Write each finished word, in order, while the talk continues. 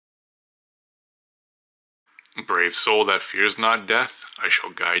Brave soul that fears not death, I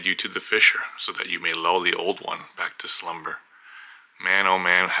shall guide you to the fissure, so that you may lull the old one back to slumber. Man, oh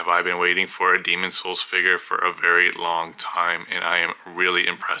man, have I been waiting for a Demon Souls figure for a very long time, and I am really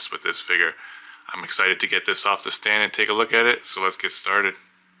impressed with this figure. I'm excited to get this off the stand and take a look at it, so let's get started.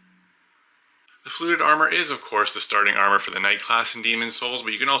 The Fluted armor is, of course, the starting armor for the Knight class in Demon Souls,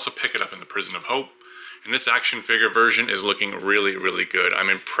 but you can also pick it up in the Prison of Hope. And this action figure version is looking really, really good. I'm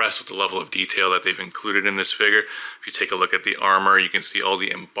impressed with the level of detail that they've included in this figure. If you take a look at the armor, you can see all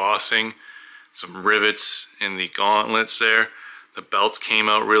the embossing, some rivets in the gauntlets there. The belts came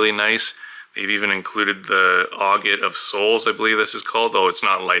out really nice. They've even included the Auget of Souls, I believe this is called, though it's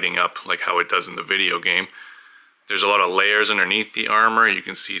not lighting up like how it does in the video game. There's a lot of layers underneath the armor. You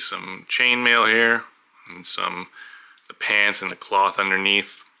can see some chainmail here, and the pants and the cloth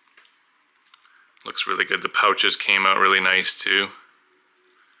underneath. Looks really good. The pouches came out really nice too.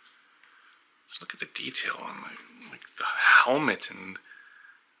 Just look at the detail on like the helmet and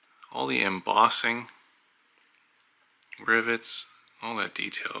all the embossing, rivets, all that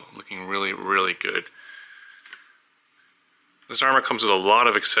detail. Looking really, really good. This armor comes with a lot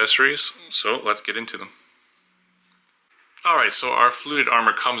of accessories, so let's get into them. Alright, so our Fluted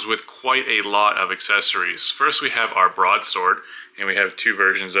armor comes with quite a lot of accessories. First we have our broadsword, and we have two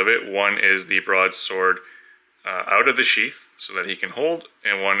versions of it. One is the broadsword out of the sheath, so that he can hold,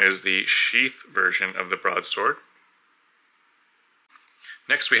 and one is the sheath version of the broadsword.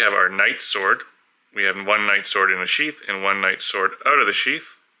 Next we have our Knight sword. We have one Knight sword in a sheath, and one Knight sword out of the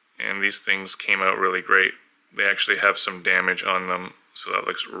sheath, and these things came out really great. They actually have some damage on them, so that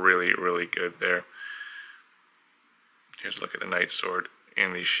looks really, really good there. Here's a look at the Knight sword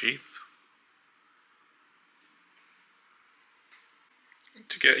in the sheath.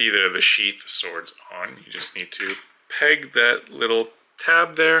 To get either of the sheath swords on, you just need to peg that little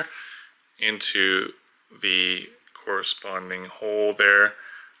tab there into the corresponding hole there.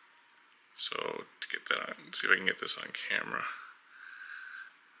 So to get that on, let's see if I can get this on camera.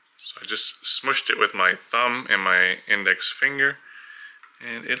 So I just smushed it with my thumb and my index finger,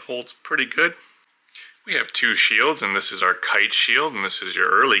 and it holds pretty good. We have two shields, and this is our kite shield, and this is your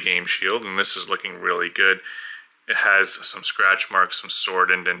early game shield, and this is looking really good. It has some scratch marks, some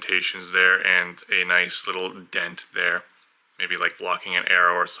sword indentations there, and a nice little dent there. Maybe like blocking an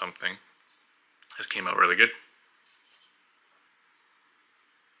arrow or something. This came out really good.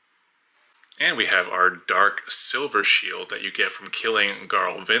 And we have our dark silver shield that you get from killing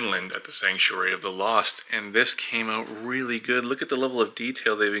Garl Vinland at the Sanctuary of the Lost. And this came out really good. Look at the level of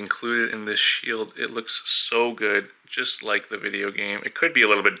detail they've included in this shield. It looks so good, just like the video game. It could be a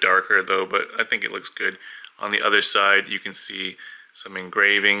little bit darker though, but I think it looks good. On the other side, you can see some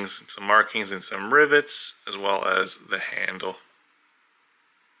engravings, some markings, and some rivets, as well as the handle.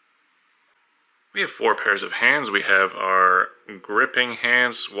 We have four pairs of hands. We have our gripping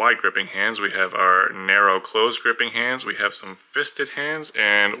hands, wide gripping hands. We have our narrow closed gripping hands. We have some fisted hands,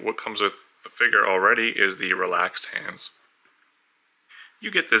 and what comes with the figure already is the relaxed hands.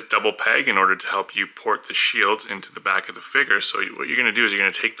 You get this double peg in order to help you port the shields into the back of the figure. So what you're going to do is you're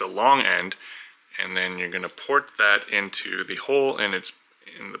going to take the long end, and then you're going to port that into the hole, and it's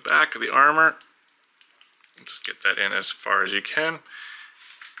in the back of the armor. Just get that in as far as you can.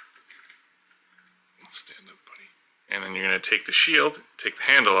 Stand up, buddy. And then you're going to take the shield, take the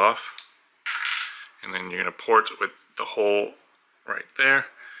handle off, and then you're going to port with the hole right there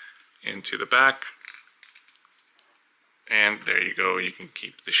into the back. And there you go. You can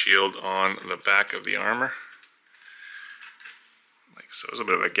keep the shield on the back of the armor. Like so. There's a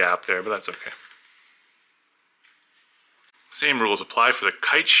bit of a gap there, but that's okay. Same rules apply for the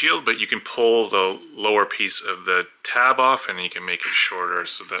kite shield, but you can pull the lower piece of the tab off and you can make it shorter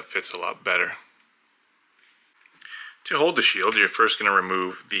so that fits a lot better. To hold the shield, you're first going to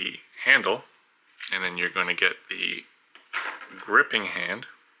remove the handle, and then you're going to get the gripping hand.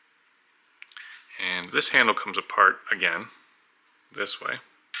 And this handle comes apart again, this way.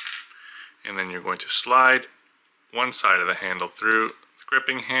 And then you're going to slide one side of the handle through the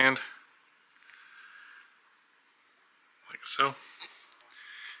gripping hand, like so.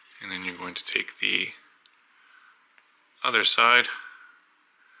 And then you're going to take the other side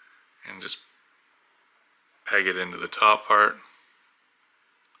and just peg it into the top part,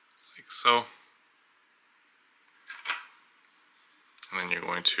 like so. And then you're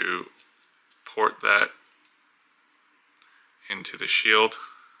going to port that into the shield,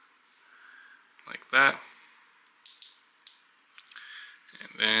 like that.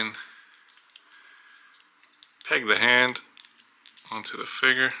 And then peg the hand onto the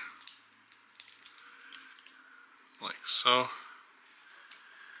figure, like so.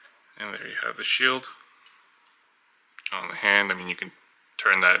 And there you have the shield. on the hand. I mean, you can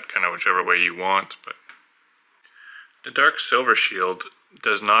turn that kind of whichever way you want, but the dark silver shield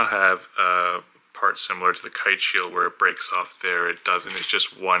does not have a part similar to the kite shield where it breaks off there. It doesn't. It's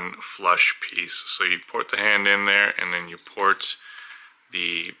just one flush piece. So you port the hand in there, and then you port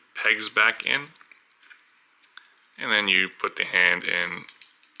the pegs back in, and then you put the hand in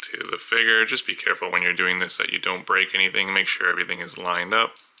to the figure. Just be careful when you're doing this that you don't break anything. Make sure everything is lined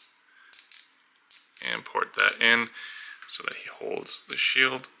up, and port that in so that he holds the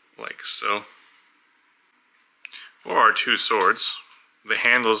shield like so. For our two swords, the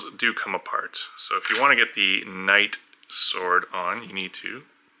handles do come apart. So if you want to get the knight sword on, you need to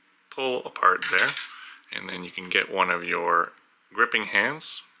pull apart there, and then you can get one of your gripping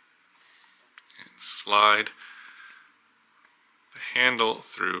hands and slide the handle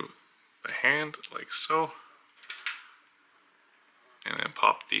through the hand like so, and then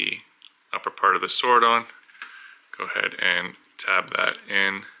pop the upper part of the sword on. Go ahead and tab that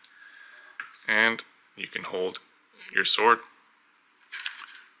in, and you can hold your sword.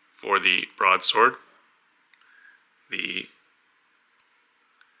 For the broadsword, the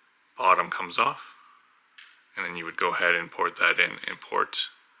bottom comes off, and then you would go ahead and port that in and port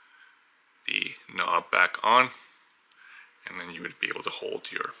the knob back on, and then you would be able to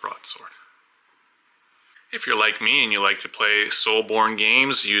hold your broadsword. If you're like me and you like to play Soulborn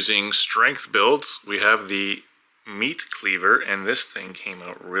games using strength builds, we have the meat cleaver, and this thing came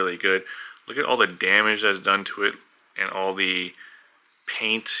out really good. Look at all the damage that's done to it and all the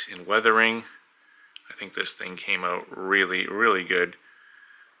paint and weathering. I think this thing came out really, really good,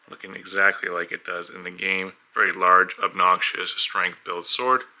 looking exactly like it does in the game. Very large, obnoxious strength build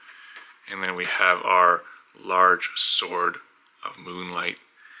sword. And then we have our large sword of Moonlight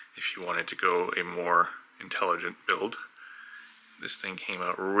if you wanted to go a more intelligent build. This thing came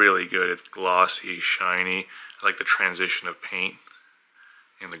out really good. It's glossy, shiny. I like the transition of paint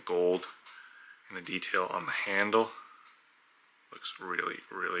and the gold and the detail on the handle. Looks really,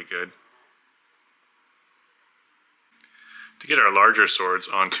 really good. To get our larger swords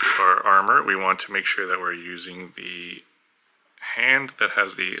onto our armor, we want to make sure that we're using the hand that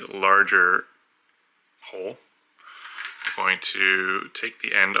has the larger hole. We're going to take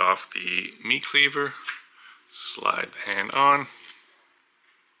the end off the meat cleaver, slide the hand on,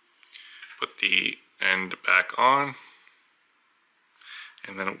 put the end back on,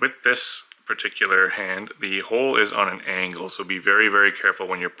 and then with this particular hand, the hole is on an angle, so be very, very careful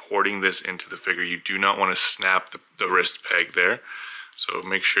when you're porting this into the figure. You do not want to snap the wrist peg there, so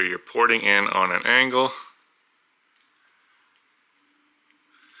make sure you're porting in on an angle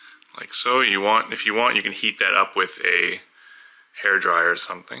like so. If you want, you can heat that up with a hairdryer or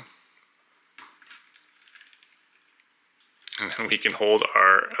something, and then we can hold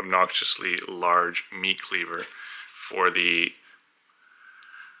our obnoxiously large meat cleaver. For the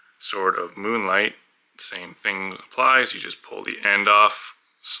Sword of Moonlight, same thing applies. You just pull the end off,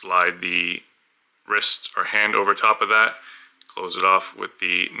 slide the wrist or hand over top of that, close it off with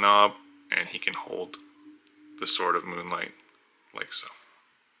the knob, and he can hold the Sword of Moonlight like so.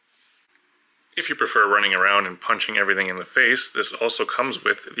 If you prefer running around and punching everything in the face, this also comes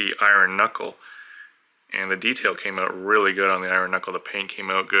with the Iron Knuckle. And the detail came out really good on the Iron Knuckle. The paint came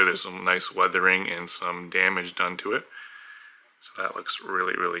out good. There's some nice weathering and some damage done to it. So that looks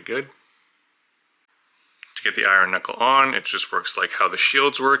really, really good. To get the Iron Knuckle on, it just works like how the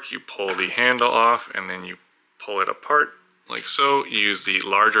shields work. You pull the handle off and then you pull it apart like so. You use the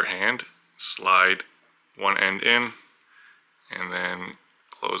larger hand, slide one end in, and then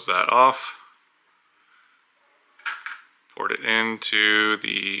close that off. Port it into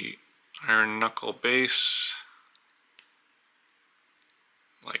the Iron Knuckle base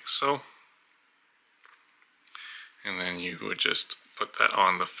like so. And then you would just put that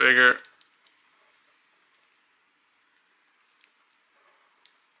on the figure.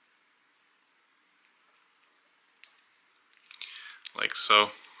 Like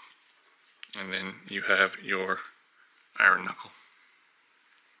so. And then you have your Iron Knuckle.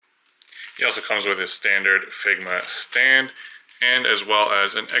 He also comes with his standard Figma stand, and as well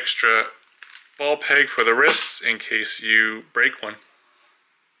as an extra ball peg for the wrists in case you break one.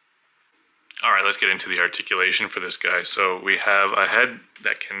 Alright, let's get into the articulation for this guy. So we have a head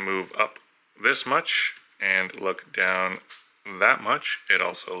that can move up this much and look down that much. It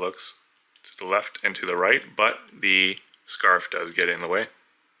also looks to the left and to the right, but the scarf does get in the way.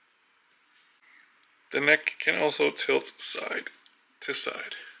 The neck can also tilt side to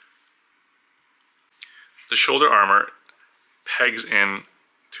side. The shoulder armor pegs in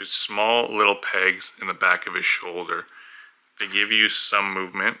to small little pegs in the back of his shoulder. They give you some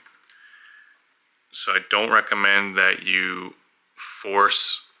movement. so I don't recommend that you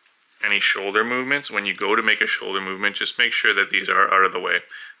force any shoulder movements. When you go to make a shoulder movement, just make sure that these are out of the way.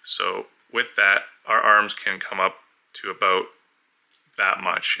 So with that, our arms can come up to about that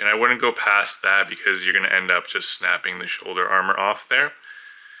much. And I wouldn't go past that because you're going to end up just snapping the shoulder armor off there.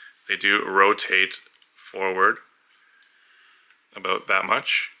 They do rotate forward about that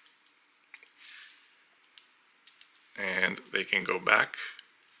much. And they can go back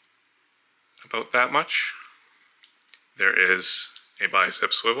about that much. There is a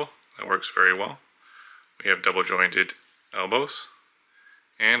bicep swivel that works very well. We have double jointed elbows,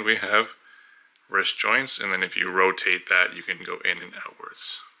 and we have wrist joints, and then if you rotate that, you can go in and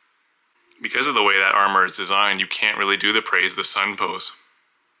outwards. Because of the way that armor is designed, you can't really do the praise the sun pose.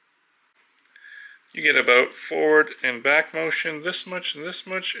 You get about forward and back motion, this much and this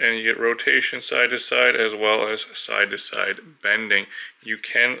much, and you get rotation side to side as well as side to side bending. You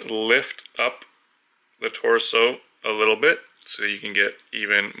can lift up the torso a little bit so you can get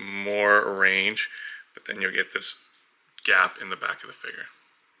even more range, but then you'll get this gap in the back of the figure.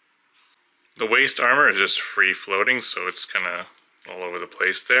 The waist armor is just free floating, so it's kind of all over the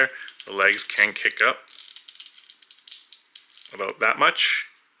place there. The legs can kick up about that much,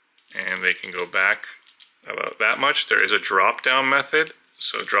 and they can go back about that much. There is a drop down method,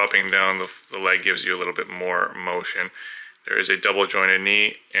 so dropping down the leg gives you a little bit more motion. There is a double jointed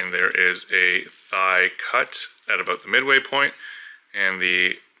knee, and there is a thigh cut at about the midway point, and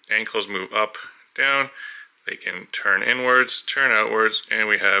the ankles move up, down. They can turn inwards, turn outwards, and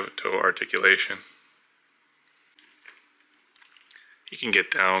we have toe articulation. You can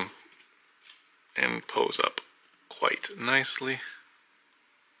get down and pose up quite nicely.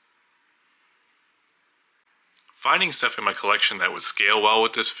 Finding stuff in my collection that would scale well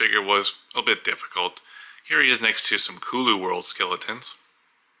with this figure was a bit difficult. Here he is next to some Kulu World skeletons.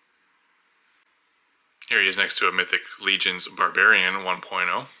 Here he is next to a Mythic Legions Barbarian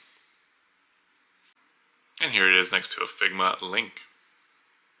 1.0. And here it is next to a Figma Link.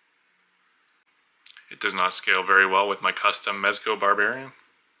 It does not scale very well with my custom Mezco Barbarian.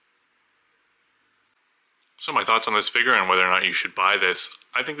 So my thoughts on this figure and whether or not you should buy this.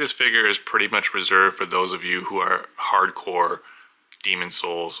 I think this figure is pretty much reserved for those of you who are hardcore Demon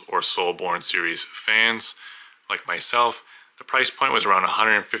Souls or Soulborn series fans like myself. The price point was around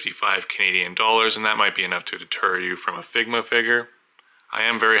 155 Canadian dollars, and that might be enough to deter you from a Figma figure. I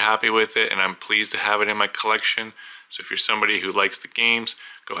am very happy with it, and I'm pleased to have it in my collection. So if you're somebody who likes the games,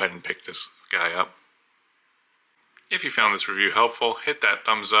 go ahead and pick this guy up. If you found this review helpful, hit that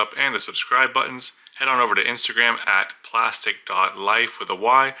thumbs up and the subscribe buttons. Head on over to Instagram at plastic.life with a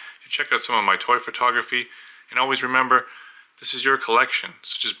Y to check out some of my toy photography. And always remember, this is your collection,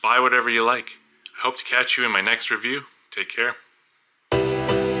 so just buy whatever you like. I hope to catch you in my next review. Take care.